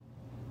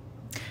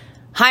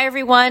Hi,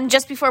 everyone.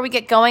 Just before we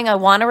get going, I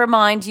want to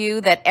remind you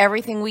that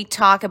everything we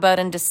talk about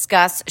and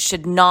discuss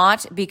should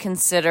not be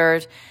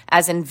considered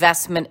as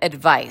investment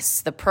advice.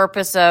 The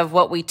purpose of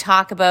what we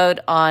talk about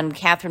on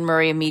Catherine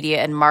Murray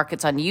Media and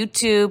Markets on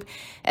YouTube,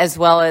 as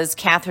well as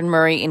Catherine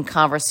Murray in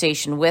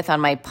Conversation With on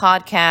my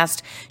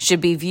podcast,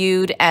 should be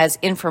viewed as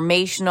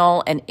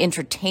informational and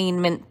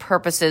entertainment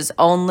purposes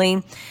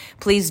only.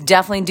 Please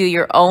definitely do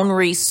your own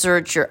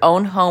research, your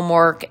own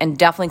homework, and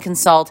definitely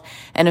consult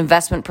an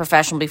investment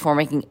professional before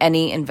making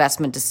any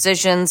investment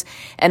decisions.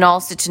 And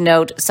also to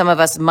note, some of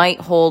us might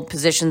hold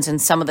positions in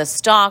some of the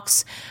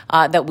stocks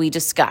that we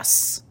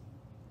discuss.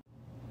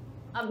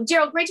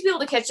 Gerald, great to be able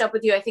to catch up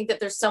with you. I think that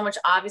there's so much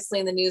obviously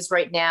in the news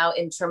right now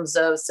in terms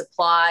of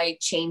supply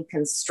chain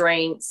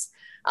constraints,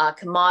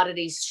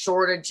 commodities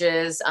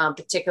shortages,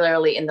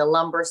 particularly in the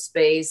lumber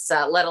space,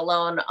 let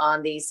alone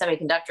on the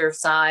semiconductor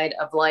side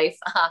of life,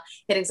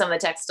 hitting some of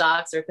the tech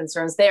stocks or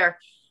concerns there.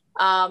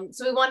 So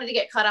we wanted to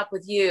get caught up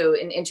with you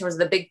in terms of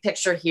the big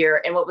picture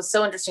here. And what was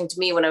so interesting to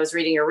me when I was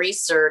reading your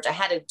research, I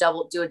had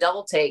to do a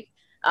double take.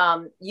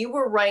 You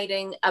were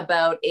writing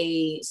about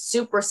a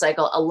super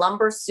cycle, a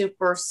lumber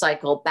super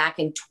cycle back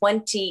in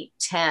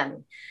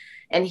 2010.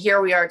 And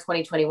here we are,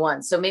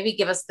 2021. So maybe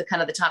give us the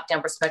kind of the top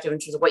down perspective in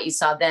terms of what you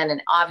saw then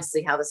and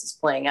obviously how this is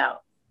playing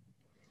out.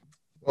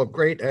 Well,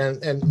 great.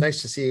 And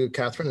nice to see you,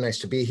 Catherine. Nice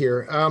to be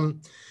here.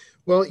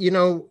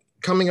 Well,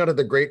 coming out of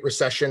the Great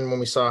Recession, when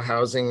we saw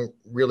housing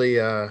really,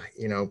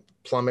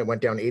 plummet,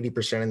 went down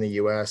 80% in the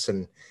US.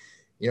 And,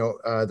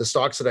 the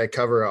stocks that I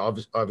cover,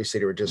 obviously,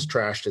 they were just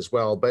trashed as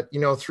well. But,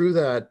 through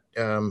that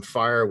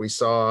fire, we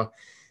saw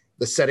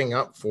the setting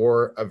up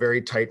for a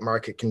very tight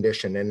market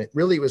condition. And it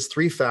really was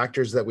three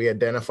factors that we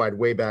identified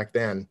way back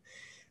then.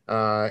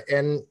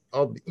 And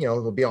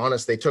we'll be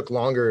honest, they took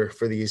longer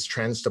for these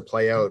trends to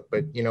play out.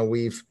 But,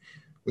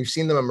 we've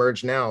seen them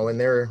emerge now, and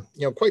they're,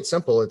 quite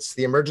simple. It's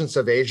the emergence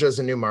of Asia as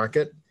a new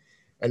market,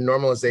 and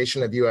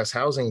normalization of US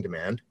housing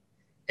demand,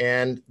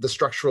 and the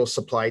structural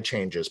supply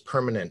changes,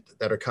 permanent,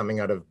 that are coming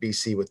out of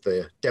BC with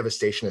the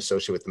devastation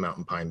associated with the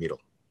mountain pine beetle.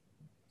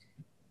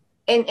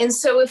 And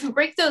so if we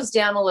break those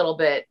down a little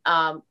bit,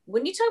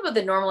 when you talk about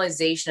the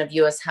normalization of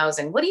US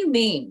housing, what do you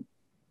mean?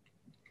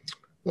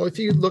 Well, if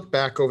you look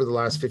back over the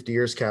last 50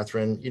 years,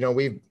 Catherine,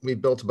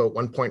 we've built about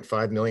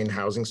 1.5 million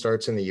housing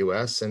starts in the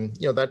US. And,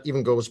 that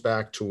even goes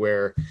back to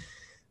where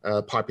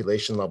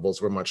population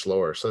levels were much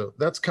lower. So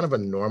that's kind of a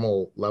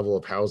normal level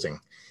of housing.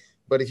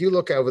 But if you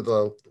look over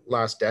the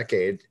last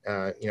decade,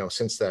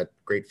 since that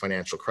great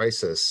financial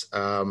crisis,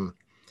 the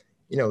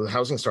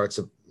housing starts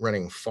are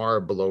running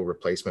far below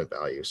replacement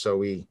value. So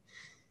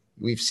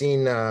we've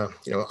seen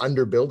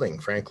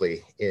underbuilding,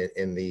 frankly,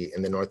 in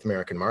the North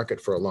American market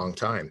for a long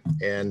time.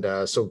 And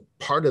so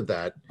part of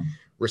that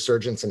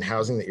resurgence in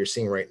housing that you're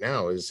seeing right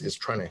now is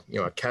trying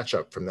to catch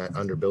up from that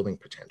underbuilding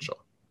potential.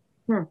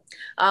 When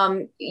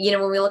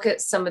we look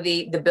at some of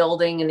the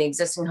building and the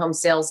existing home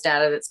sales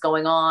data that's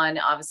going on,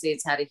 obviously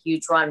it's had a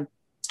huge run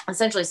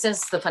essentially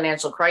since the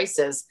financial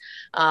crisis,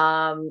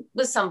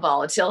 with some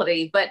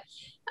volatility. But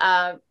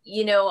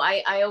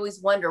I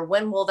always wonder,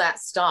 when will that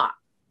stop?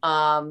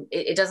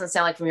 It doesn't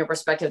sound like from your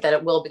perspective that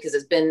it will, because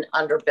it's been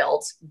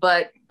underbuilt,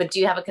 but do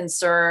you have a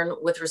concern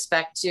with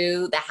respect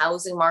to the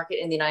housing market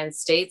in the United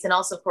States and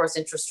also, of course,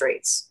 interest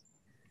rates?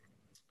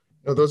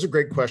 No, those are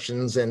great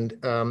questions. And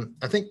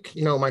I think,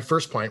 my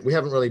first point, we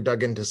haven't really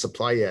dug into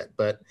supply yet,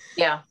 but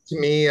yeah, to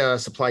me,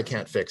 supply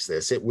can't fix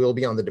this. It will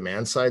be on the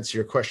demand side. So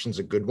your question's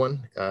a good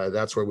one.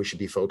 That's where we should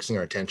be focusing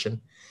our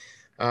attention.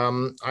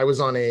 I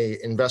was on a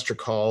investor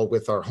call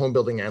with our home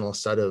building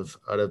analyst out of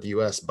the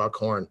US, Buck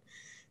Horn,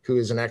 who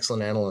is an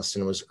excellent analyst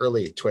and was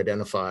early to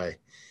identify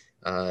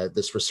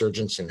this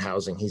resurgence in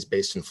housing. He's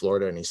based in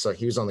Florida, and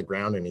he was on the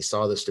ground and he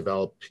saw this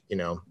develop,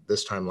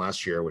 this time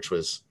last year, which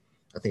was,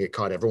 I think it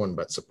caught everyone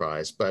but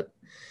surprise. But,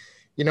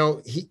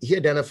 he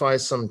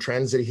identifies some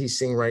trends that he's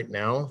seeing right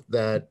now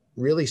that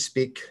really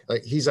speak,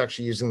 like he's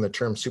actually using the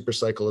term super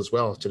cycle as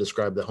well to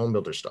describe the home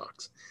builder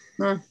stocks.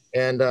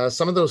 And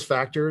some of those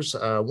factors,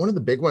 one of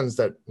the big ones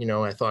that,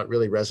 I thought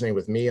really resonated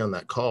with me on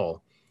that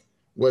call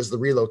was the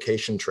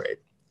relocation trade.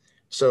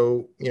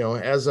 So,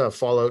 as a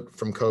fallout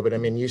from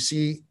COVID, you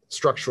see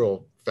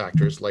structural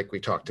factors like we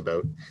talked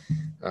about,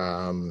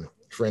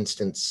 for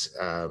instance,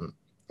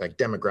 like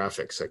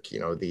demographics, like,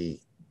 the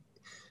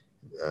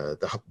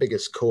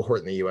biggest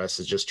cohort in the US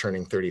is just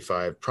turning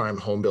 35, prime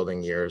home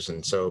building years.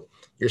 And so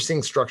you're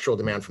seeing structural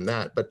demand from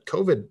that. But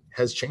COVID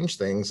has changed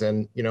things.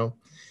 And,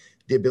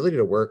 the ability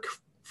to work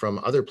from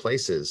other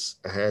places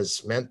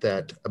has meant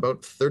that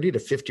about 30 to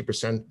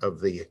 50% of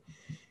the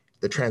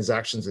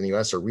transactions in the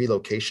US are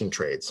relocation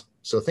trades.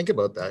 So think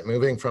about that,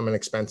 moving from an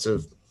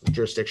expensive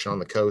jurisdiction on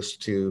the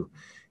coast to,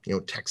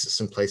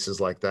 Texas and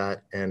places like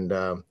that. And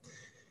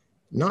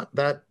not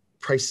that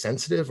price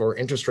sensitive or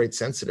interest rate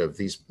sensitive.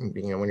 These,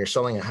 when you're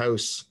selling a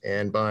house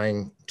and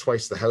buying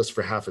twice the house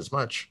for half as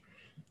much,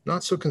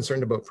 not so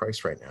concerned about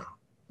price right now.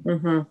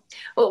 Mm-hmm.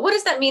 Well, what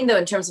does that mean though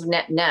in terms of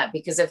net?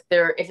 Because if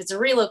it's a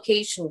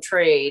relocation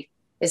trade,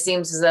 it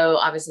seems as though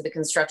obviously the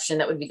construction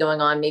that would be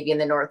going on maybe in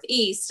the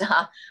Northeast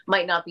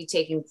might not be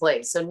taking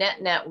place. So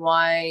net,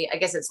 why, I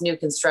guess it's new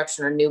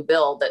construction or new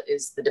build that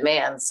is the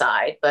demand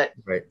side, but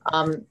Right.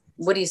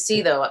 What do you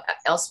see though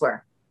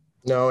elsewhere?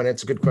 No, and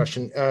it's a good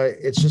question.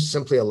 It's just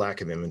simply a lack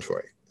of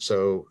inventory.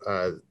 So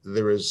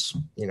there is,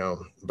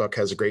 Buck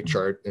has a great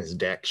chart and his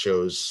deck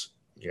shows,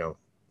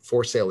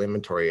 for sale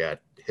inventory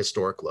at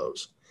historic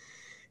lows.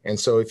 And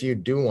so if you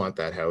do want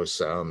that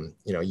house,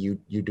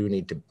 you do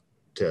need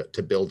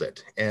to build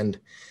it. And,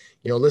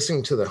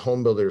 listening to the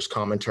home builders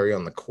commentary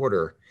on the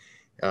quarter,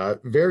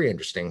 very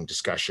interesting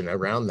discussion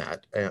around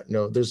that.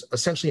 No, there's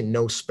essentially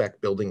no spec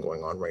building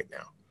going on right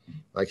now.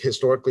 Like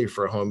historically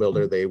for a home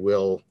builder, they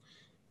will,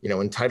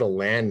 entitle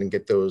land and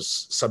get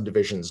those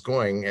subdivisions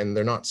going, and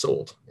they're not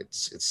sold.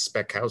 It's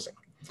spec housing.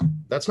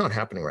 That's not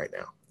happening right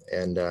now.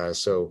 And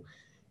so,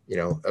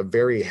 a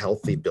very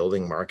healthy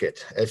building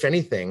market. If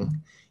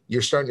anything,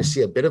 you're starting to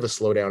see a bit of a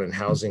slowdown in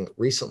housing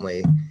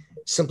recently,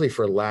 simply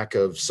for lack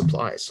of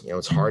supplies.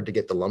 It's hard to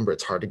get the lumber,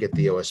 it's hard to get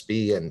the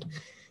OSB, and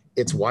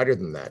it's wider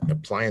than that.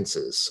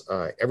 Appliances,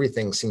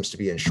 everything seems to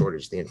be in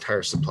shortage. The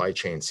entire supply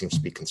chain seems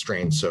to be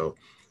constrained. So,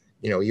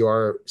 you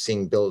are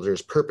seeing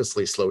builders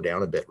purposely slow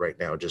down a bit right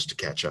now just to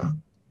catch up.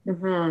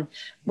 Mm-hmm.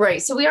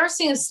 Right. So we are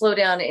seeing a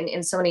slowdown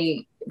in so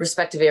many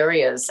respective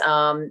areas.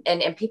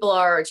 And people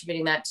are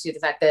attributing that to the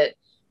fact that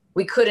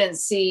we couldn't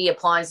see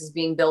appliances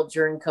being built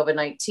during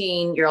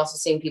COVID-19. You're also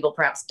seeing people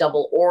perhaps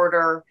double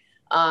order.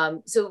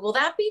 So will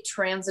that be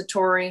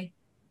transitory?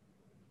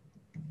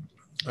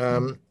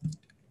 I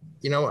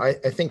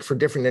think for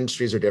different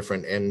industries are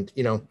different. And,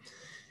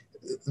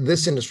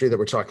 this industry that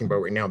we're talking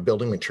about right now,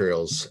 building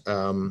materials,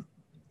 there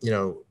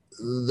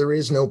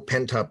is no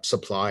pent up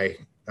supply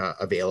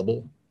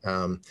available.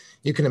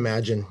 You can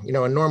imagine,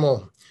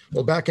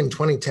 back in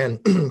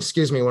 2010,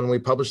 excuse me, when we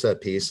published that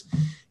piece,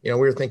 we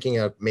were thinking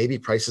of maybe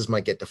prices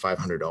might get to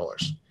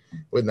 $500.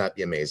 Wouldn't that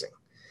be amazing?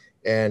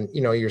 And,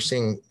 you're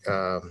seeing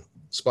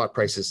spot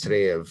prices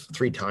today of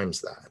 3 times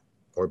that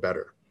or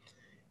better.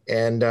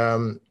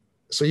 And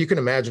so you can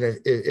imagine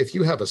if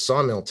you have a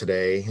sawmill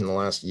today in the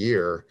last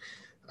year,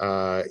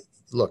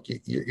 look,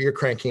 you're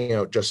cranking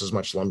out just as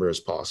much lumber as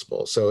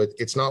possible. So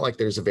it's not like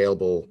there's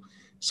available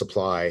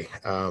supply.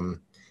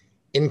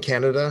 In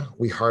Canada,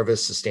 we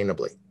harvest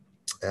sustainably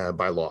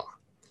by law.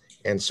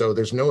 And so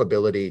there's no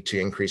ability to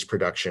increase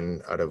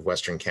production out of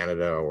Western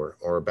Canada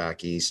or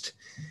back east.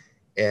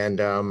 And,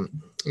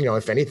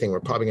 if anything, we're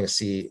probably going to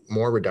see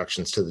more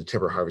reductions to the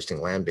timber harvesting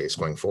land base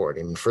going forward,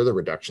 even further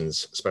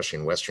reductions, especially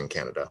in Western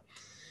Canada.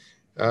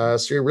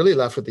 So you're really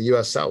left with the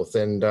U.S. South,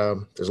 and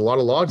there's a lot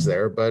of logs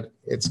there, but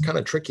it's kind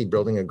of tricky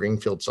building a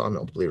greenfield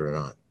sawmill, believe it or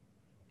not.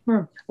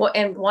 Well,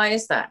 and why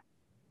is that?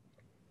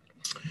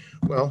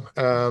 Well,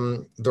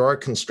 there are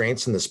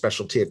constraints in the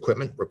specialty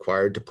equipment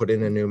required to put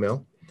in a new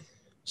mill.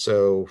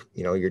 So,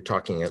 you're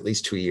talking at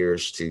least 2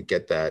 years to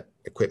get that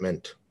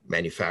equipment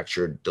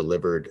manufactured,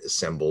 delivered,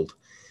 assembled,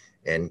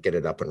 and get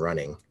it up and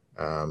running.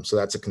 So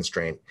that's a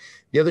constraint.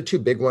 The other 2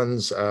 big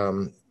ones,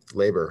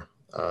 labor.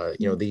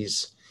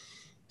 These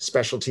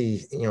specialty,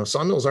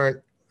 sawmills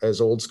aren't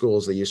as old school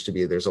as they used to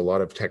be. There's a lot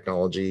of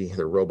technology,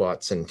 there are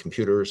robots and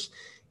computers.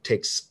 It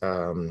takes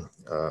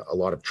a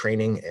lot of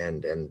training,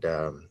 and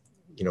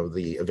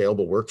the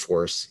available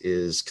workforce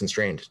is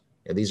constrained.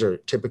 These are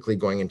typically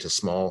going into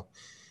small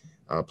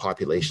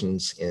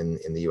populations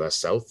in the U.S.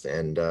 South,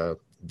 and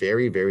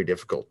very, very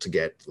difficult to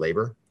get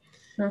labor.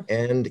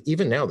 And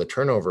even now, the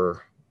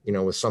turnover,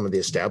 with some of the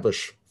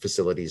established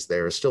facilities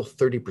there is still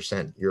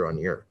 30% year on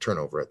year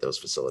turnover at those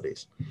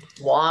facilities.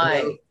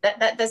 Why?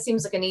 That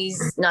seems like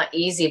not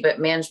easy, but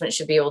management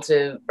should be able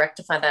to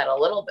rectify that a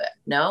little bit,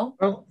 no?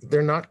 Well,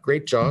 they're not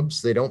great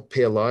jobs. They don't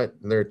pay a lot.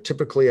 They're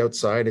typically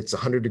outside. It's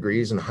 100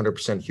 degrees and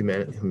 100%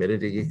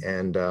 humidity.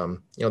 And,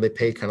 they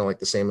pay kind of like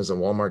the same as a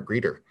Walmart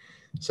greeter.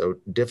 So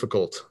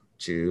difficult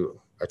to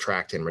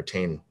attract and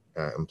retain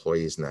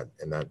employees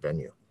in that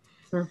venue.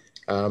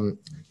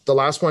 The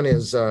last one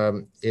is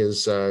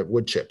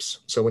wood chips.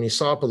 So when you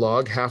saw up a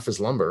log, half is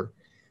lumber.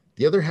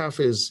 The other half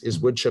is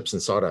wood chips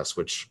and sawdust,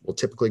 which will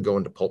typically go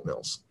into pulp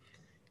mills.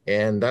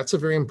 And that's a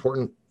very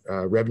important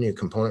revenue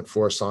component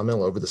for a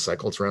sawmill over the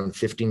cycle. It's around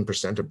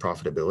 15% of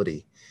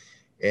profitability.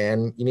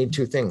 And you need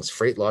 2 things,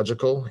 freight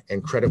logical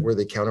and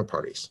credit-worthy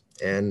counterparties.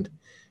 And,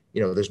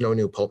 there's no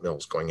new pulp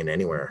mills going in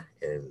anywhere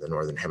in the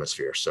Northern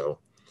Hemisphere. So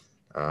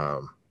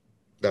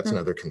that's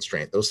another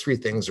constraint. Those 3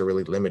 things are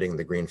really limiting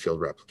the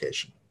greenfield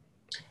replication.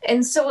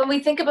 And so when we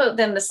think about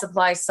then the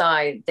supply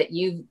side that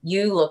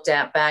you looked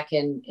at back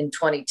in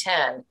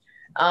 2010,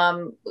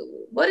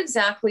 what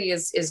exactly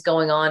is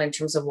going on in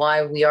terms of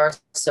why we are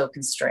so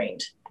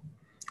constrained?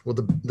 Well,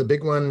 the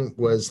big one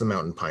was the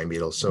mountain pine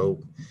beetle.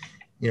 So,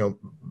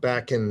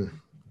 back in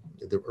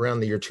around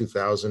the year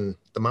 2000,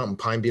 the mountain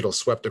pine beetle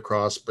swept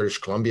across British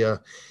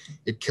Columbia.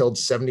 It killed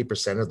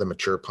 70% of the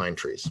mature pine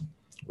trees,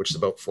 which is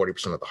about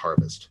 40% of the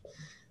harvest.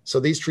 So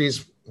these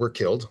trees were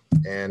killed,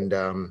 and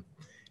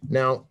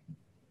now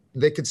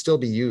they could still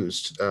be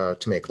used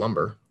to make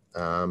lumber.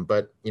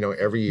 But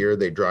every year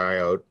they dry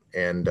out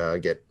and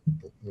get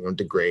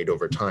degrade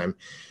over time.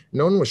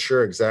 No one was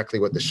sure exactly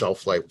what the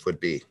shelf life would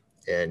be,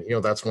 and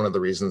that's one of the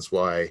reasons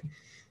why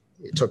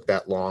it took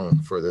that long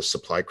for the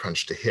supply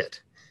crunch to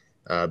hit,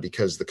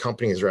 because the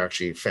companies are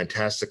actually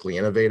fantastically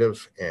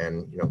innovative,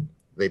 and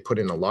they put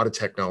in a lot of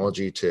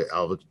technology to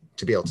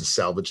be able to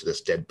salvage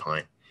this dead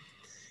pine.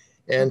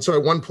 And so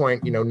at one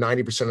point,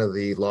 90% of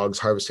the logs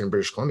harvested in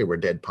British Columbia were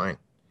dead pine.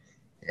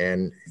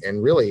 And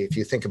really, if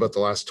you think about the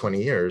last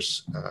 20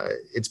 years,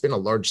 it's been a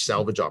large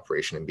salvage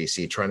operation in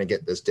BC trying to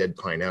get this dead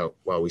pine out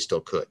while we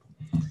still could.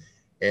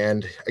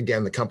 And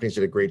again, the companies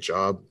did a great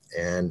job,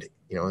 and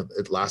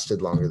it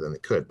lasted longer than they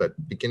could. But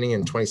beginning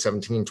in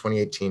 2017,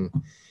 2018,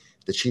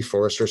 the chief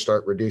forester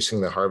started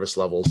reducing the harvest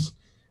levels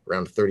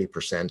around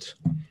 30%.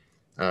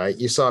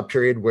 You saw a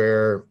period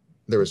where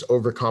there was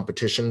over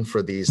competition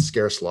for these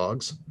scarce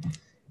logs,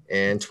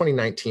 and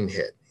 2019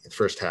 hit the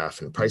first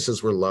half, and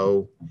prices were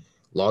low,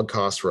 log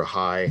costs were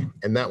high,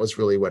 and that was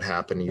really what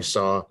happened. You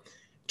saw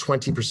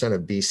 20%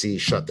 of BC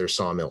shut their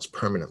sawmills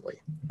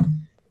permanently,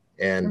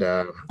 and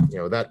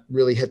that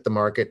really hit the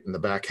market in the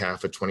back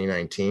half of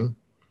 2019,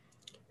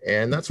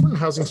 and that's when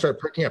housing started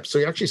perking up. So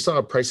you actually saw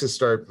prices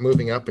start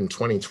moving up in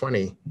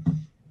 2020,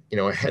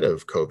 ahead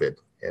of COVID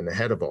and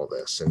ahead of all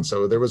this. And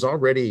so there was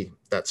already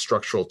that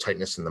structural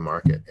tightness in the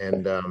market.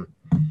 And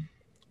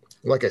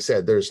like I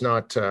said, there's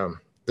not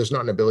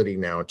an ability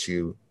now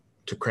to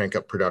crank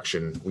up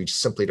production. We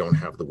simply don't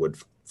have the wood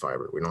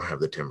fiber. We don't have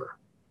the timber.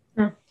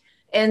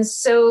 And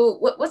so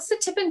what's the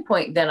tipping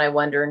point then, I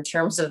wonder, in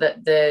terms of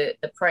the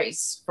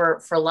price for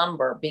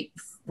lumber,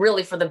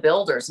 really for the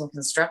builders and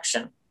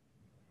construction?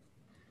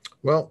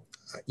 Well,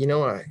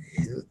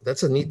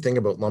 that's a neat thing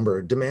about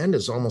lumber. Demand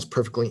is almost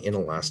perfectly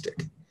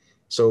inelastic.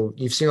 So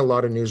you've seen a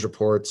lot of news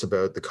reports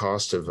about the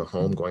cost of a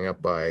home going up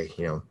by,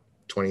 $20,000,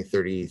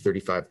 $30,000,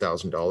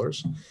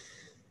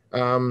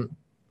 $35,000.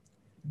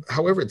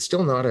 However, it's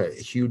still not a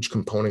huge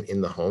component in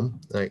the home.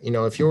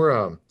 If you're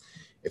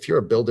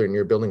a builder and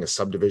you're building a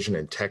subdivision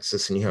in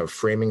Texas and you have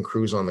framing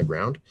crews on the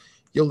ground,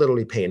 you'll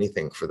literally pay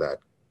anything for that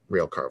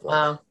rail carve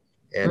lumber.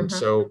 Wow. And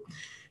so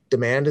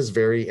demand is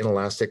very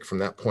inelastic from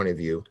that point of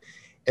view.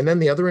 And then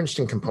the other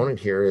interesting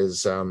component here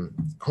is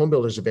home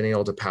builders have been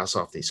able to pass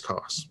off these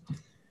costs.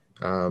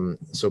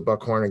 So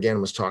Buck Horn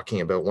again was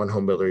talking about one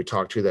home builder he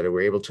talked to that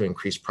were able to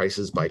increase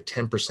prices by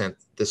 10%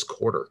 this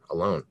quarter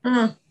alone,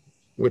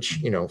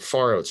 which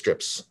far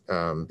outstrips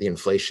the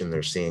inflation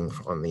they're seeing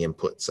on the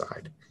input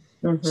side.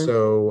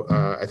 So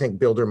I think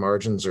builder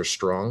margins are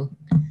strong.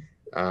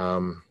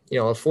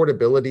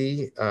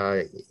 Affordability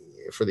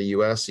for the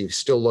U.S., you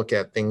still look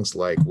at things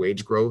like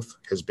wage growth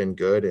has been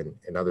good and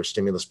other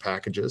stimulus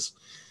packages.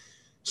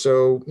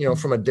 So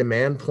from a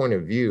demand point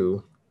of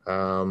view.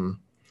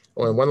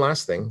 And one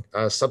last thing,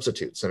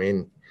 substitutes. I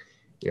mean,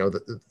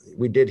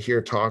 we did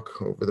hear talk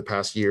over the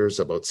past years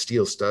about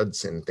steel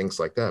studs and things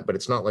like that, but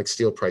it's not like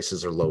steel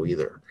prices are low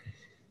either.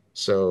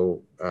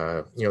 So,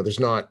 there's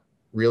not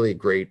really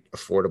great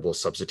affordable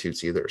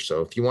substitutes either.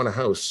 So if you want a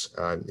house,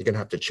 you're going to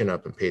have to chin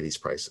up and pay these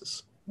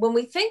prices. When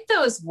we think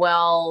though as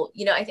well,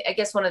 I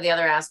guess one of the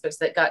other aspects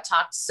that got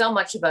talked so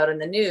much about in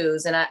the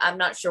news, and I'm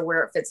not sure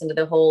where it fits into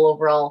the whole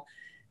overall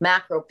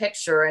macro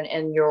picture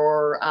and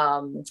your,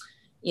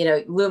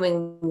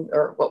 looming,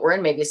 or what we're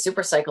in, maybe a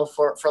super cycle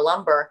for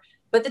lumber,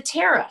 but the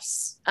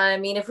tariffs. I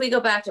mean, if we go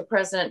back to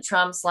President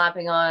Trump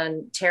slapping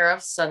on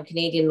tariffs on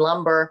Canadian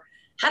lumber,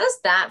 how does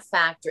that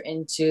factor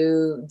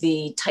into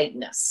the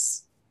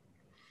tightness?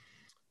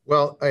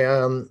 Well,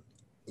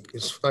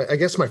 I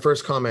guess my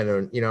first comment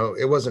on,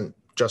 it wasn't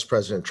just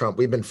President Trump.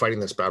 We've been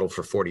fighting this battle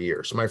for 40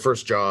 years. My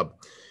first job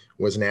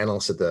was an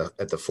analyst at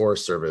the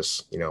Forest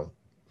Service,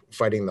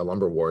 fighting the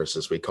lumber wars,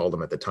 as we called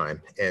them at the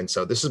time. And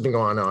so this has been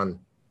going on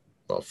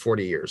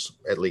 40 years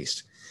at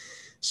least.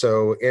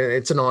 So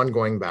it's an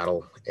ongoing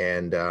battle.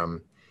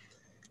 And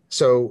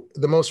so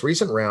the most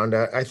recent round,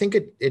 I think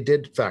it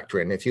did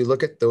factor in. If you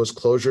look at those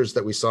closures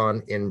that we saw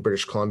in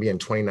British Columbia in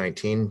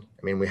 2019,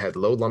 I mean, we had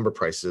low lumber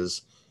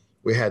prices,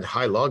 we had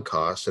high log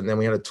costs, and then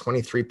we had a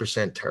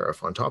 23%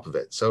 tariff on top of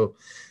it. So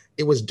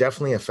it was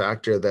definitely a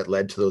factor that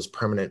led to those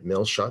permanent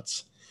mill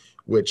shuts,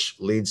 which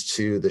leads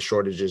to the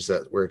shortages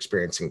that we're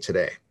experiencing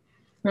today.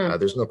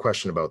 There's no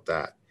question about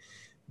that.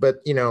 But,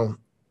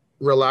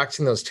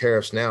 relaxing those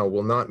tariffs now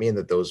will not mean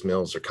that those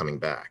mills are coming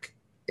back.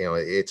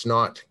 It's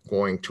not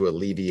going to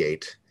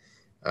alleviate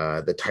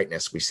the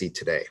tightness we see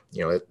today.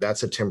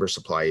 That's a timber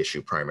supply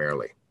issue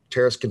primarily.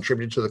 Tariffs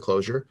contributed to the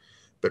closure,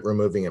 but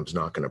removing them is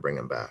not going to bring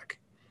them back.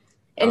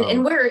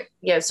 And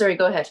sorry,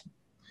 go ahead.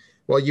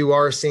 Well, you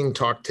are seeing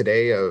talk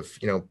today of,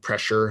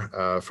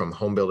 pressure from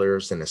home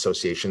builders and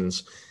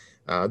associations.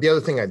 The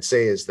other thing I'd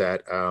say is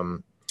that,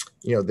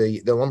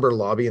 the lumber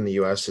lobby in the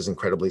U.S. is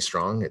incredibly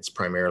strong. It's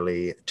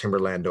primarily timber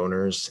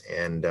landowners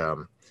and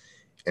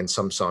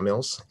some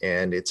sawmills,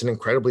 and it's an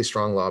incredibly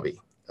strong lobby.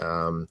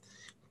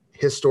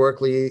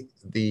 Historically,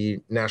 the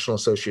National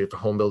Association of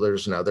Home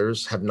Builders and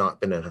others have not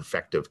been an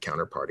effective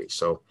counterparty.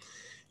 So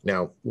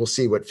now we'll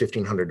see what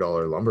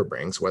 $1,500 lumber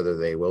brings, whether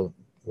they will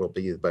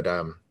be. But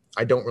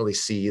I don't really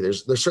see,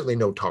 there's certainly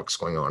no talks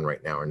going on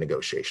right now or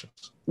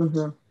negotiations.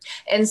 Mm-hmm.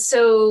 And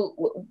so,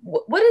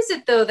 what is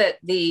it though that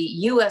the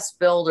U.S.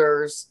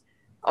 builders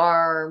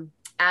are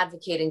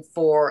advocating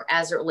for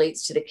as it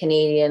relates to the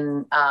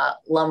Canadian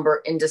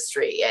lumber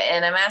industry?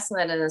 And I'm asking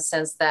that in the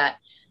sense that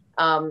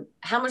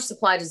how much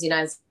supply does the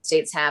United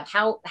States have?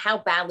 How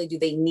badly do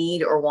they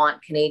need or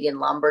want Canadian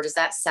lumber? Does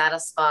that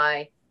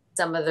satisfy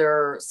some of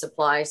their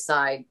supply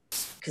side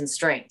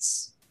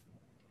constraints?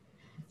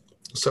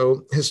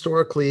 So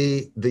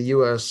historically, the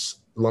U.S.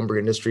 lumber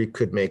industry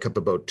could make up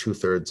about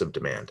 2/3 of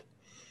demand.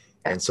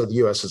 And so the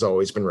US has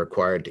always been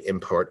required to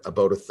import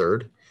about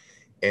 1/3.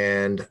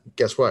 And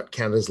guess what?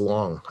 Canada's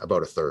long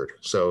about 1/3.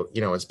 So,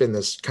 it's been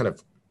this kind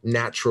of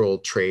natural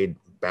trade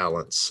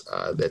balance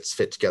that's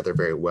fit together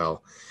very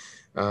well.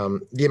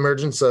 The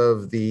emergence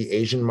of the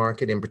Asian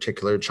market, in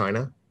particular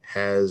China,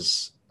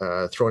 has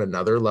thrown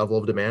another level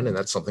of demand. And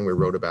that's something we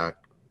wrote about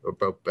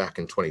back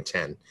in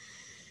 2010.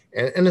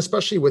 And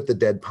especially with the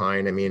dead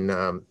pine, I mean,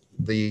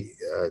 the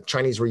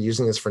Chinese were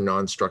using this for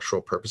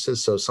non-structural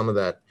purposes. So some of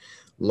that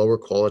lower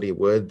quality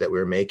wood that we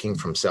were making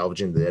from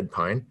salvaging the dead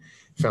pine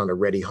found a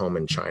ready home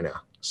in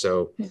China.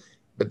 So,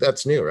 but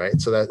that's new,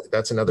 right? So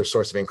that's another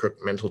source of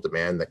incremental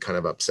demand that kind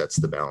of upsets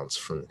the balance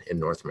in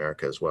North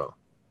America as well.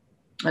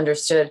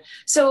 Understood.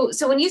 So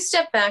when you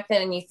step back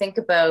then and you think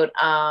about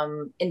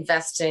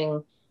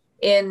investing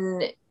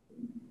in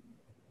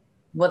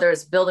whether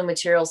it's building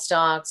material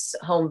stocks,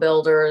 home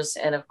builders,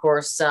 and of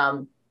course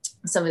some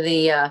of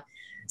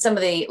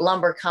the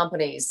lumber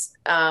companies.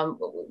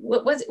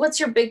 What's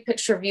your big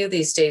picture view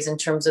these days in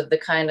terms of the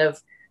kind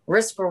of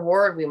risk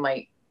reward we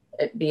might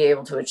be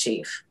able to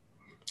achieve?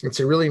 It's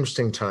a really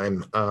interesting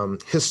time.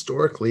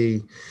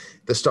 Historically,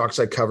 the stocks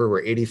I cover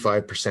were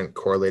 85%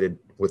 correlated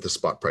with the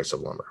spot price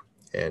of lumber.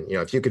 And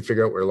if you could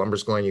figure out where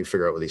lumber's going, you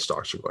figure out where these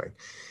stocks are going.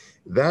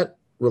 That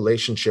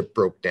relationship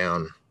broke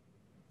down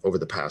over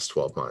the past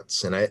 12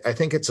 months. And I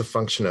think it's a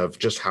function of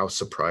just how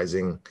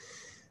surprising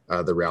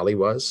the rally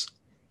was.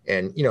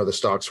 And, the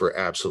stocks were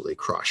absolutely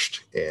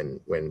crushed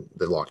when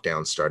the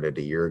lockdown started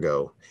a year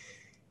ago.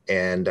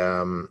 And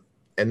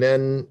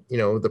then,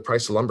 the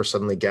price of lumber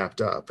suddenly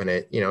gapped up and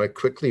it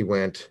quickly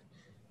went,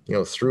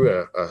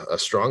 through a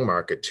strong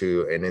market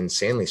to an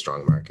insanely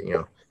strong market.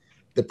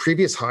 The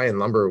previous high in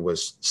lumber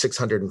was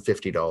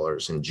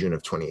 $650 in June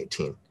of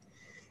 2018.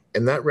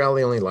 And that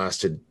rally only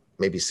lasted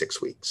maybe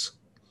 6 weeks.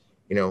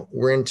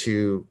 We're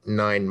into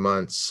 9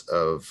 months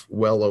of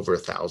well over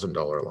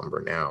 $1,000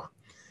 lumber now.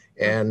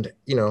 And,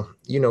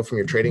 from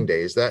your trading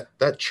days,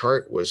 that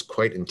chart was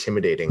quite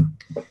intimidating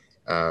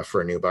for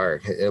a new buyer.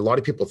 A lot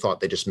of people thought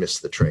they just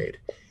missed the trade.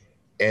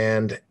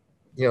 And,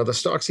 the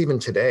stocks even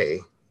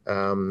today,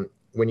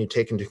 when you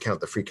take into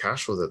account the free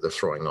cash flow that they're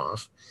throwing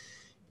off,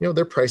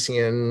 they're pricing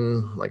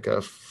in like a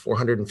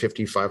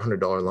 $450,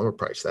 $500 lumber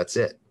price. That's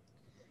it.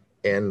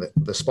 And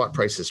the spot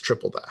price has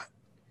tripled that.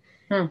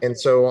 And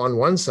so on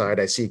one side,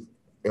 I see,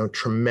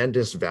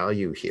 tremendous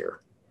value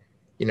here.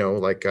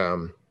 Like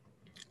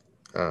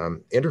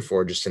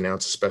Interfor just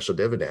announced a special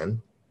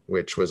dividend,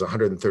 which was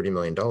 $130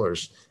 million.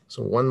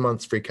 So 1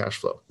 month's free cash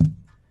flow,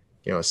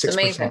 a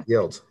 6%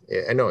 yield.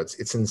 I know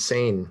it's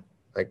insane.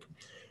 Like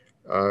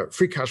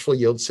free cash flow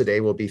yields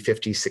today will be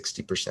 50,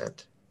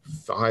 60%,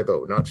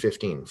 5-0, not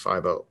 15,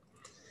 5-0.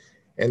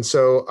 And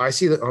so I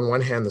see that on one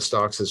hand, the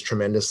stocks is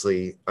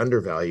tremendously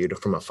undervalued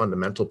from a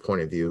fundamental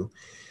point of view.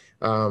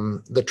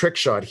 The trick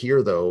shot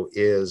here, though,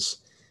 is,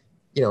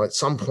 at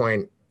some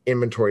point,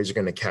 inventories are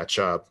going to catch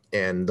up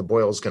and the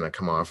boil is going to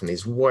come off and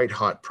these white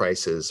hot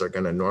prices are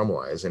going to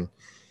normalize. And,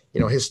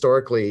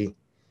 historically,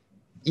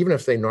 even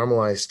if they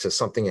normalize to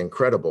something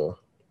incredible,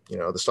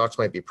 the stocks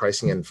might be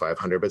pricing in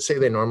 500, but say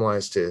they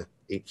normalize to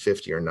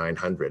 850 or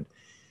 900,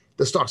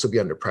 the stocks will be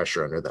under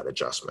pressure under that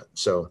adjustment.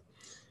 So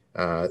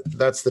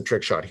that's the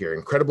trick shot here.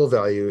 Incredible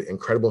value,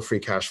 incredible free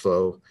cash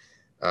flow,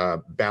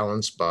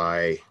 balanced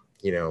by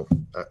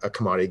a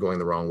commodity going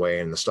the wrong way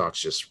and the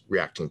stock's just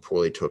reacting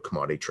poorly to a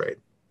commodity trade.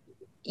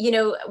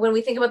 When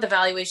we think about the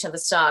valuation of the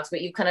stocks,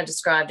 what you kind of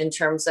described in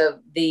terms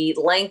of the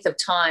length of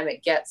time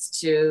it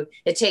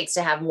takes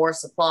to have more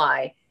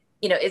supply,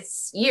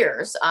 it's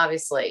years,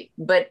 obviously,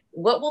 but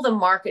what will the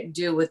market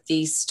do with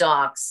these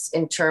stocks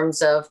in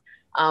terms of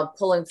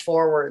pulling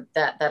forward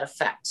that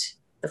effect,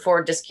 the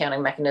forward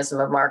discounting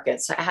mechanism of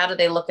markets? How do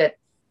they look at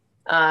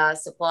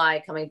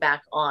supply coming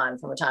back on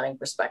from a timing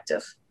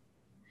perspective?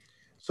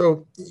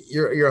 So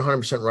you're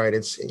 100% right.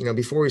 It's,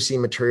 before we see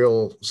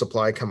material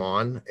supply come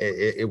on,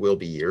 it will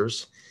be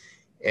years.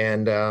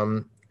 And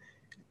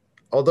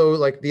although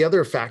like the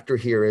other factor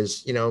here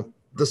is,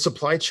 the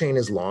supply chain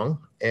is long.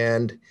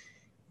 And,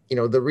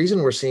 the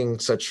reason we're seeing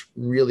such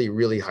really,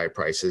 really high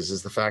prices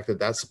is the fact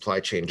that supply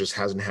chain just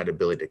hasn't had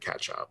ability to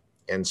catch up.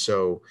 And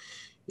so,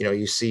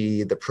 you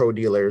see the pro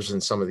dealers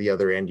and some of the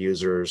other end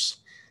users,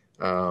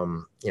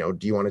 do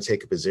you want to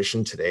take a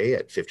position today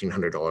at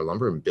 $1,500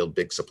 lumber and build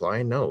big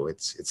supply? No,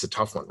 it's a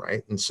tough one,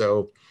 right? And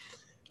so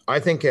I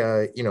think,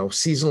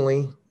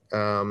 seasonally,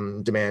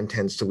 demand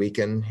tends to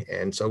weaken.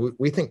 And so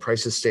we think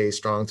prices stay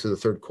strong through the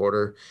third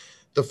quarter.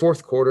 The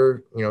fourth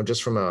quarter,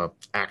 just from a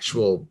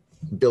actual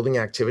building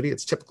activity,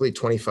 it's typically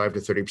 25 to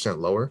 30%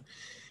 lower.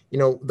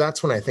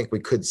 That's when I think we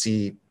could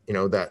see,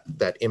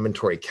 that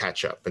inventory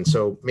catch up. And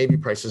so maybe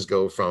prices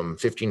go from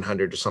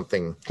 1,500 to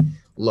something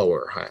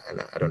lower.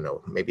 And I don't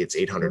know, maybe it's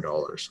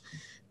 $800.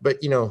 But,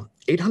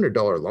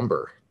 $800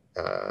 lumber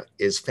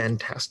is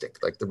fantastic.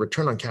 Like the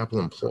return on capital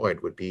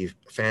employed would be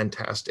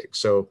fantastic.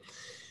 So,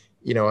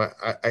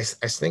 I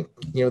think,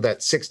 that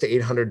 $600 to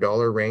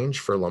 $800 range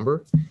for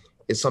lumber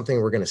is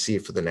something we're going to see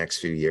for the next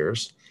few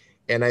years.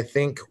 And I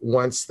think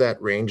once that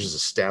range is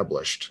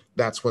established,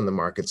 that's when the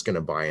market's going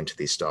to buy into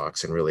these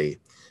stocks and really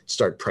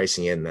start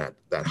pricing in that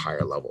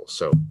higher level.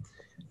 So,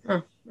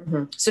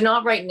 So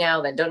not right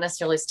now, then. Don't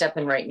necessarily step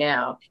in right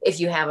now if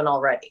you haven't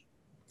already.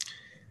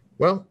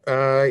 Well,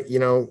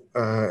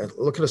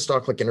 look at a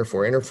stock like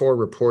Interfor. Interfor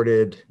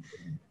reported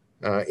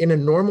in a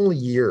normal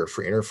year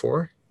for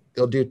Interfor,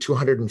 they'll do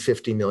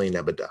 250 million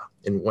EBITDA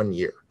in 1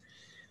 year.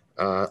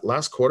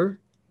 Last quarter,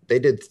 they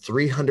did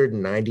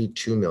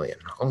 392 million,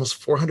 almost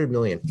 400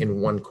 million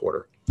in 1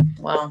 quarter.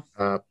 Wow.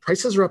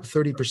 Prices are up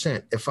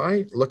 30%. If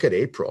I look at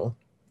April,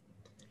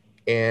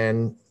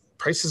 and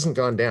price hasn't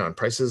gone down,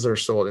 prices are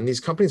sold, and these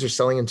companies are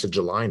selling into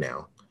July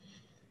now.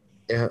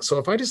 So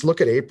if I just look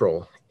at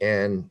April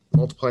and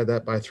multiply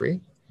that by 3,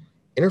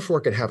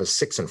 Interfor could have a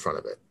 6 in front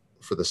of it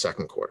for the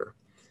second quarter.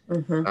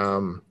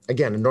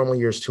 Again, a normal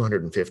year is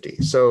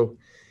 250. So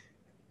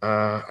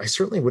I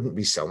certainly wouldn't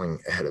be selling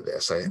ahead of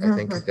this. I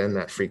think then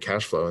that free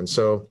cash flow. And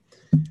so,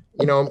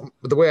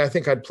 the way I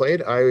think I'd play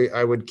it,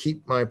 I would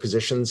keep my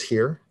positions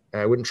here.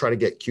 I wouldn't try to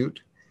get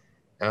cute.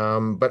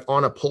 But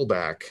on a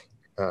pullback,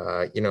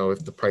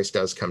 if the price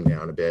does come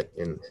down a bit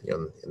in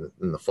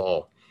the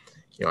fall,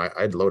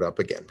 I'd load up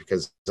again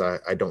because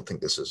I don't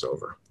think this is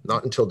over.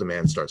 Not until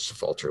demand starts to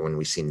falter when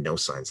we see no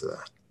signs of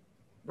that.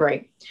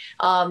 Right.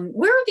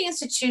 Where are the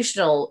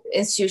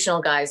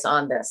institutional guys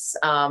on this?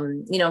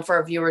 For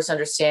our viewers to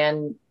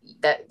understand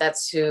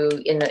that's who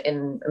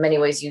in many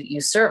ways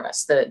you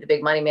service, the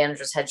big money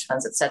managers, hedge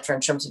funds, et cetera,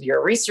 in terms of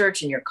your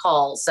research and your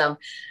calls.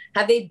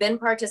 Have they been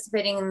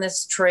participating in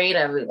this trade?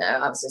 I mean,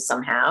 obviously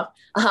some have,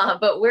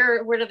 but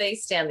where do they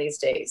stand these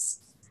days?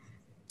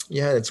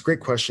 Yeah, it's a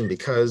great question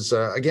because,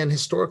 again,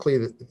 historically,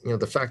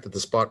 the fact that the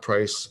spot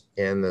price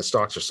and the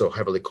stocks are so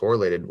heavily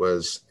correlated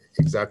was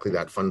exactly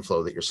that fund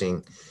flow that you're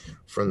seeing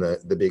from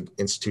the big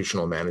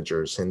institutional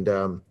managers.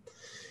 And,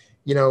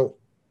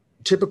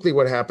 typically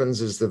what happens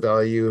is the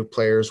value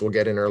players will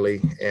get in early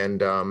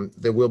and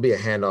there will be a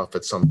handoff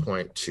at some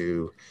point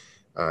to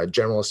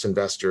generalist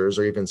investors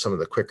or even some of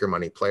the quicker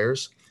money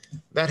players.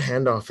 That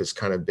handoff has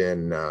kind of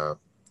been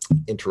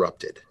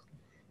interrupted.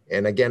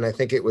 And again, I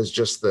think it was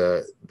just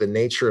the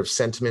nature of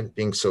sentiment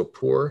being so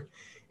poor,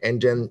 and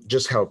then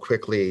just how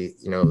quickly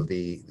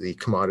the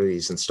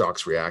commodities and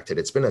stocks reacted.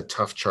 It's been a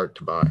tough chart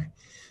to buy,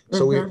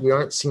 so we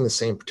aren't seeing the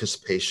same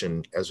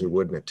participation as we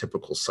would in a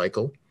typical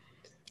cycle.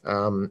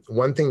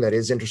 One thing that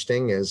is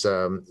interesting is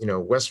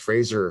West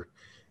Fraser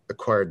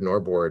acquired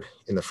Norbord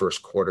in the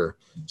first quarter,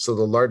 so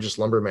the largest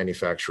lumber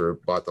manufacturer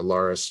bought the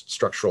largest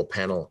structural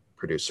panel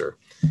producer.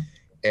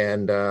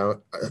 And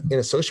in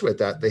association with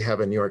that, they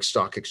have a New York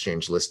Stock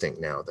Exchange listing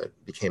now that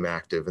became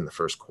active in the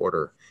first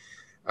quarter.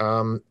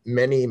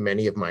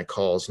 Many of my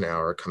calls now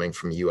are coming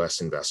from U.S.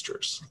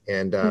 investors.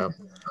 And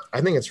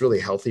I think it's really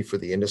healthy for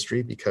the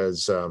industry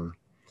because, a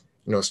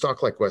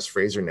stock like West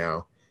Fraser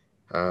now,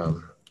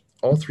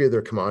 all 3 of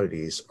their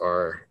commodities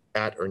are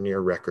at or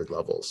near record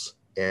levels.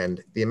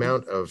 And the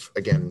amount of,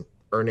 again,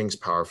 earnings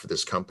power for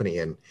this company,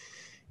 and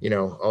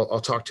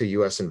I'll talk to a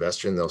U.S.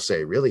 investor and they'll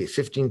say, really,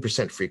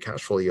 15% free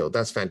cash flow yield?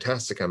 That's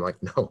fantastic. I'm like,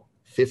 no,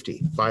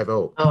 50.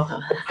 Oh.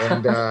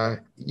 And,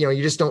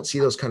 you just don't see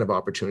those kind of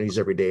opportunities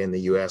every day in the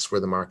U.S.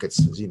 where the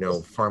market's,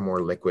 far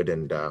more liquid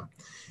and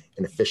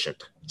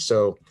efficient.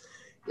 So,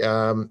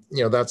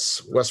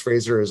 that's West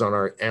Fraser is on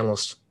our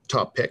analyst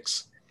top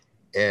picks.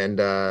 And,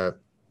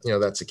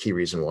 that's a key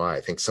reason why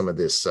I think some of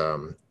this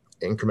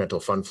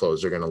incremental fund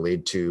flows are going to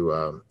lead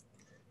to,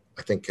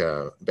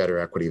 better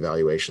equity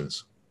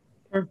valuations.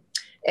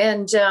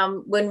 And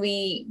when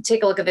we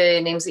take a look at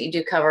the names that you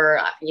do cover,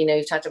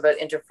 you've talked about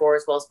Interfor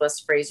as well as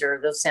West Fraser.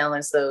 Those sound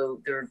as though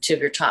they're 2 of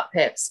your top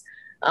picks.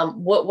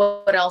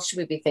 What else should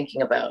we be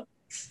thinking about?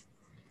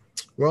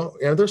 Well,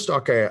 another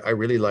stock I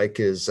really like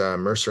is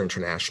Mercer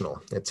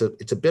International. It's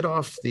a bit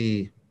off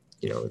the,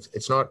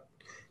 it's not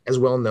as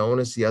well known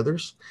as the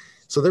others.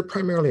 So they're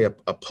primarily a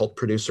pulp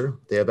producer.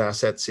 They have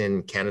assets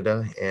in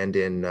Canada and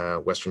in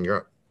Western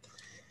Europe.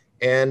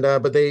 And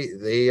but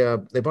they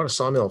bought a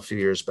sawmill a few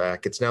years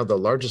back. It's now the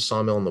largest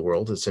sawmill in the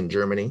world. It's in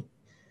Germany,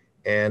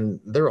 and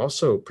they're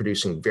also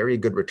producing very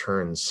good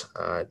returns,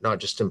 not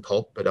just in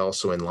pulp but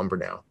also in lumber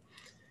now.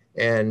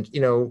 And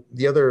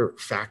the other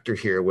factor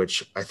here,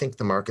 which I think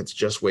the market's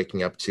just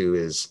waking up to,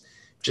 is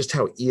just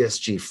how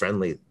ESG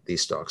friendly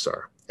these stocks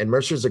are. And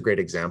Mercer's a great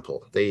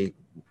example. They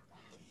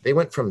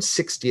went from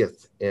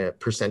 60th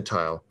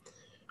percentile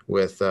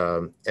with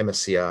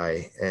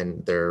MSCI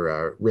and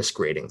their risk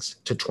ratings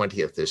to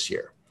 20th this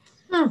year.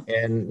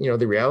 And,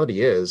 the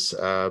reality is,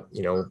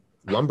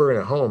 lumber in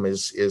a home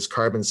is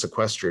carbon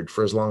sequestered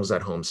for as long as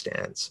that home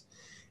stands.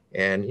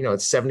 And,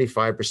 it's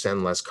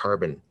 75% less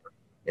carbon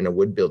in a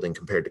wood building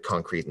compared to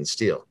concrete and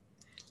steel.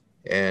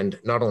 And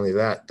not only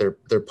that,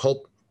 their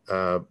pulp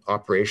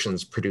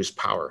operations produce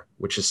power,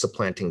 which is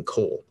supplanting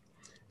coal.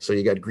 So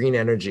you got green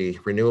energy,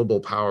 renewable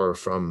power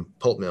from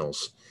pulp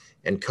mills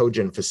and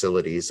cogen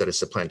facilities that is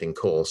supplanting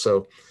coal.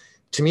 So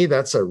to me,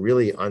 that's a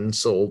really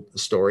unsold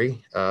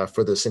story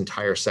for this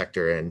entire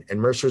sector. And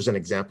Mercer's an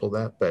example of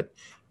that, but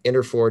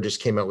Interfor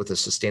just came out with a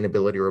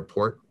sustainability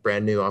report,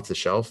 brand new off the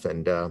shelf.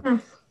 And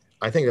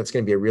I think that's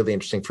going to be really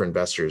interesting for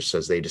investors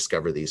as they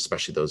discover these,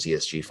 especially those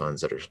ESG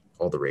funds that are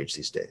all the rage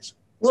these days.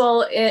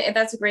 Well, and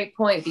that's a great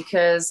point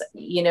because,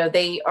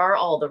 they are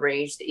all the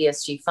rage, the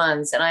ESG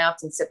funds. And I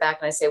often sit back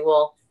and I say,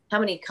 well, how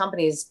many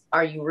companies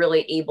are you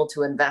really able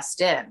to invest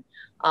in?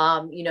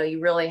 You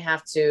really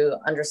have to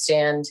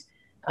understand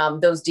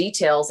those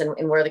details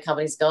and where the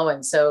company's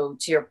going. So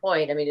to your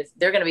point, I mean, if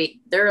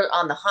they're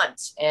on the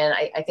hunt. And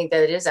I think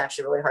that it is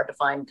actually really hard to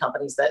find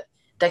companies that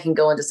can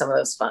go into some of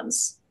those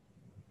funds.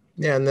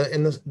 Yeah, and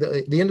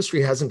the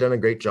industry hasn't done a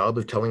great job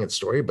of telling its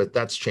story, but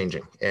that's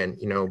changing. And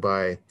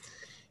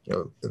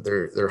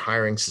they're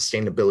hiring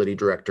sustainability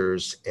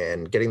directors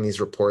and getting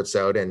these reports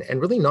out and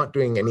really not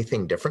doing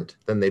anything different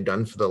than they've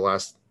done for the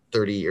last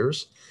 30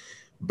 years.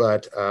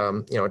 But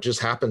it just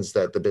happens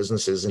that the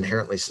business is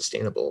inherently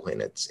sustainable in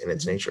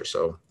its nature.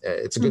 So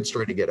it's a good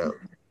story to get out.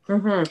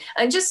 Mm-hmm.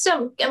 And just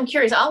I'm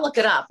curious. I'll look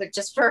it up. But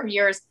just for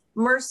yours,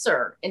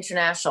 Mercer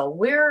International.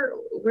 Where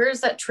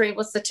is that trade?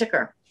 What's the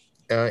ticker?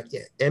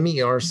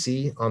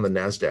 MERC on the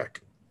NASDAQ.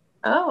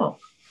 Oh,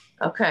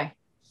 okay.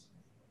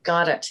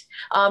 Got it.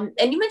 And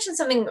you mentioned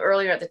something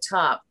earlier at the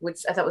top, which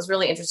I thought was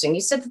really interesting.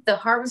 You said that the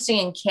harvesting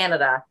in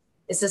Canada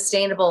is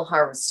sustainable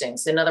harvesting.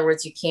 So in other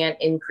words, you can't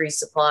increase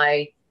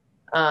supply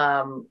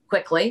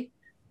quickly,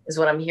 is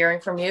what I'm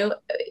hearing from you.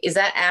 Is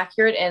that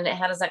accurate? And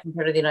how does that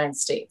compare to the United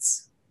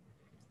States?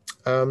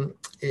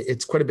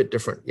 It's quite a bit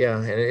different. Yeah,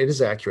 and it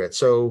is accurate.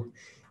 So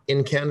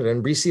in Canada,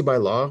 in BC by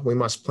law, we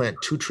must plant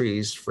 2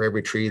 trees for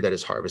every tree that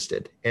is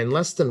harvested. And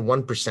less than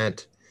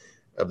 1%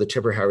 of the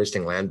timber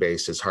harvesting land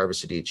base is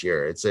harvested each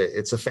year. It's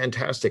a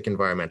fantastic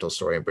environmental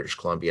story in British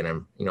Columbia,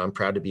 and I'm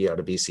proud to be out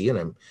of BC,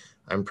 and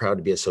I'm proud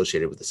to be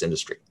associated with this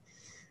industry.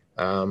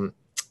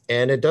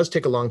 And it does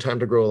take a long time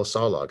to grow a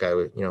saw log.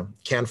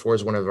 Canfor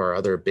is one of our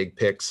other big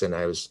picks, and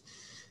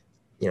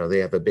they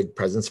have a big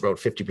presence. About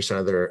 50%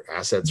 of their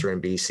assets are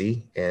in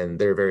BC, and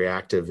they're very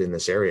active in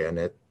this area.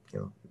 And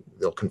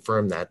they'll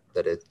confirm that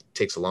it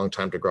takes a long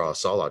time to grow a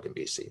saw log in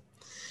BC.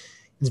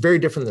 It's very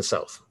different in the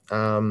South.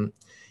 When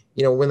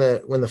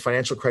the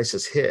financial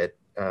crisis hit,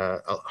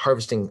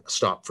 harvesting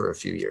stopped for a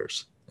few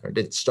years, or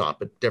didn't stop,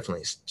 but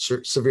definitely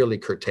severely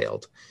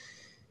curtailed.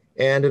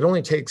 And it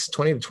only takes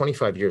 20 to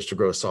 25 years to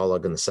grow a saw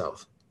log in the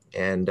South.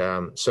 And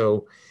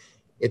so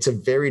it's a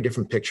very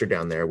different picture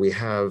down there. We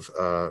have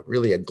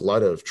really a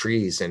glut of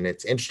trees, and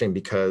it's interesting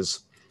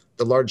because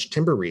the large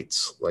timber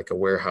REITs like a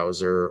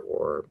Weyerhaeuser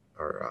or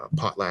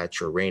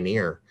Potlatch or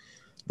Rainier,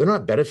 they're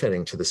not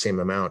benefiting to the same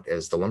amount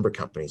as the lumber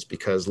companies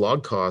because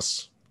log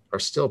costs are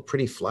still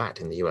pretty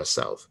flat in the U.S.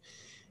 South.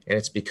 And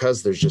it's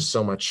because there's just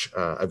so much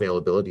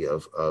availability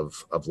of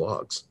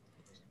logs.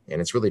 And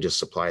it's really just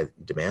supply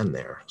demand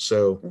there.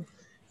 So,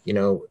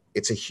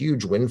 it's a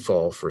huge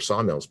windfall for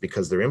sawmills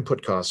because their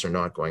input costs are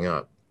not going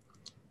up.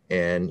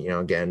 And,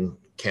 again,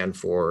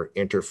 Canfor,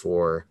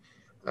 Interfor,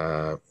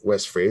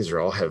 West Fraser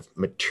all have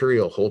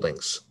material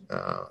holdings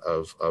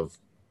of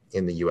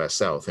in the U.S.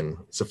 South. And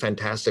it's a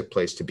fantastic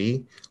place to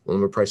be.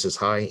 Lumber prices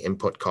high,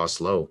 input costs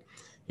low.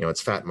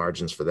 It's fat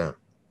margins for them.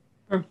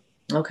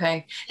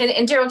 Okay.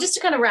 And Daryl, just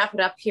to kind of wrap it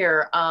up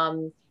here,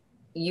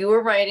 you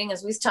were writing,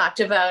 as we talked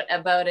about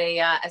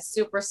a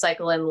super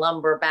cycle in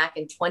lumber back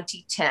in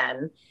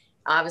 2010.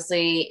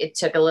 Obviously, it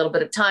took a little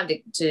bit of time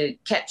to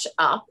catch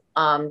up,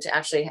 to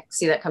actually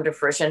see that come to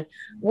fruition.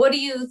 What are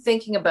you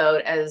thinking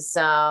about as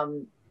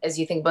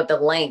you think about the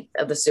length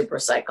of the super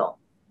cycle?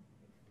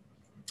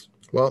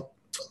 Well,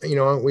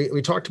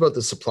 we talked about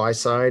the supply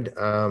side.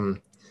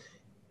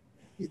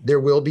 There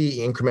will be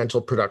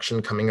incremental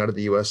production coming out of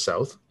the U.S.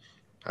 South,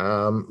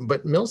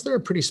 but mills there are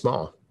pretty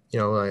small.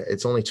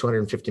 It's only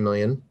 250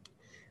 million.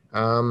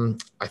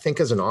 I think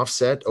as an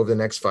offset over the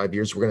next 5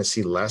 years, we're going to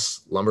see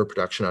less lumber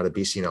production out of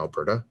BC and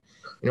Alberta,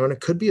 and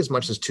it could be as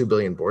much as 2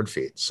 billion board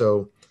feet.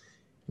 So,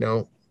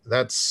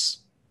 that's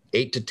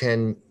 8 to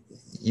 10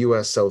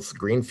 U.S. South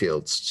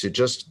greenfields to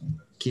just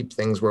keep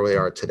things where they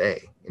are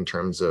today in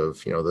terms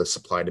of, the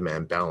supply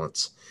demand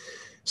balance.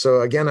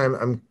 So again,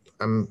 I'm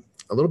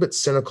a little bit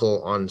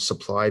cynical on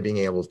supply being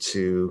able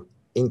to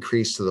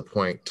increase to the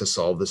point to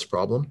solve this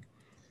problem.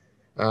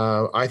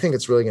 I think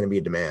it's really going to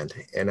be demand.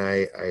 And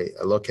I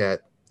look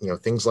at,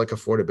 things like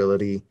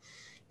affordability,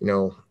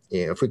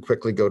 if we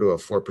quickly go to a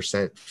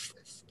 4%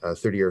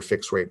 30-year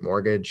fixed rate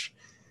mortgage,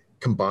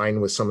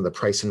 combined with some of the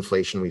price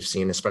inflation we've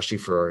seen, especially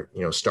for,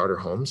 starter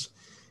homes,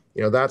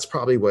 that's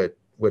probably what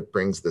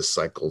brings this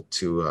cycle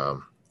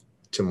to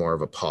to more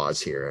of a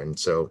pause here. And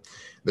so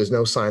there's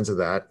no signs of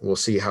that. We'll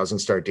see housing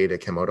start data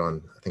come out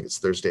on, I think it's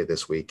Thursday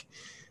this week.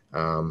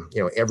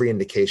 Every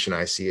indication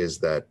I see is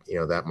that,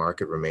 that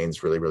market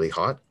remains really, really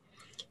hot.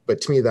 But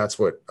to me, that's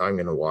what I'm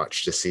going to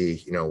watch to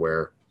see,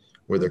 where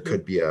there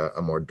could be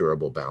a more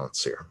durable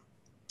balance here.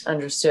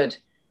 Understood.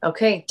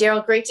 Okay,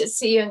 Daryl, great to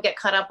see you and get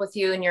caught up with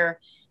you and your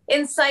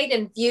insight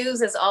and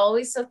views as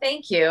always. So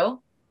thank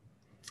you.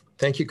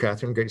 Thank you,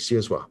 Catherine. Great to see you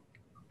as well.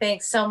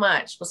 Thanks so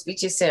much. We'll speak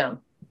to you soon.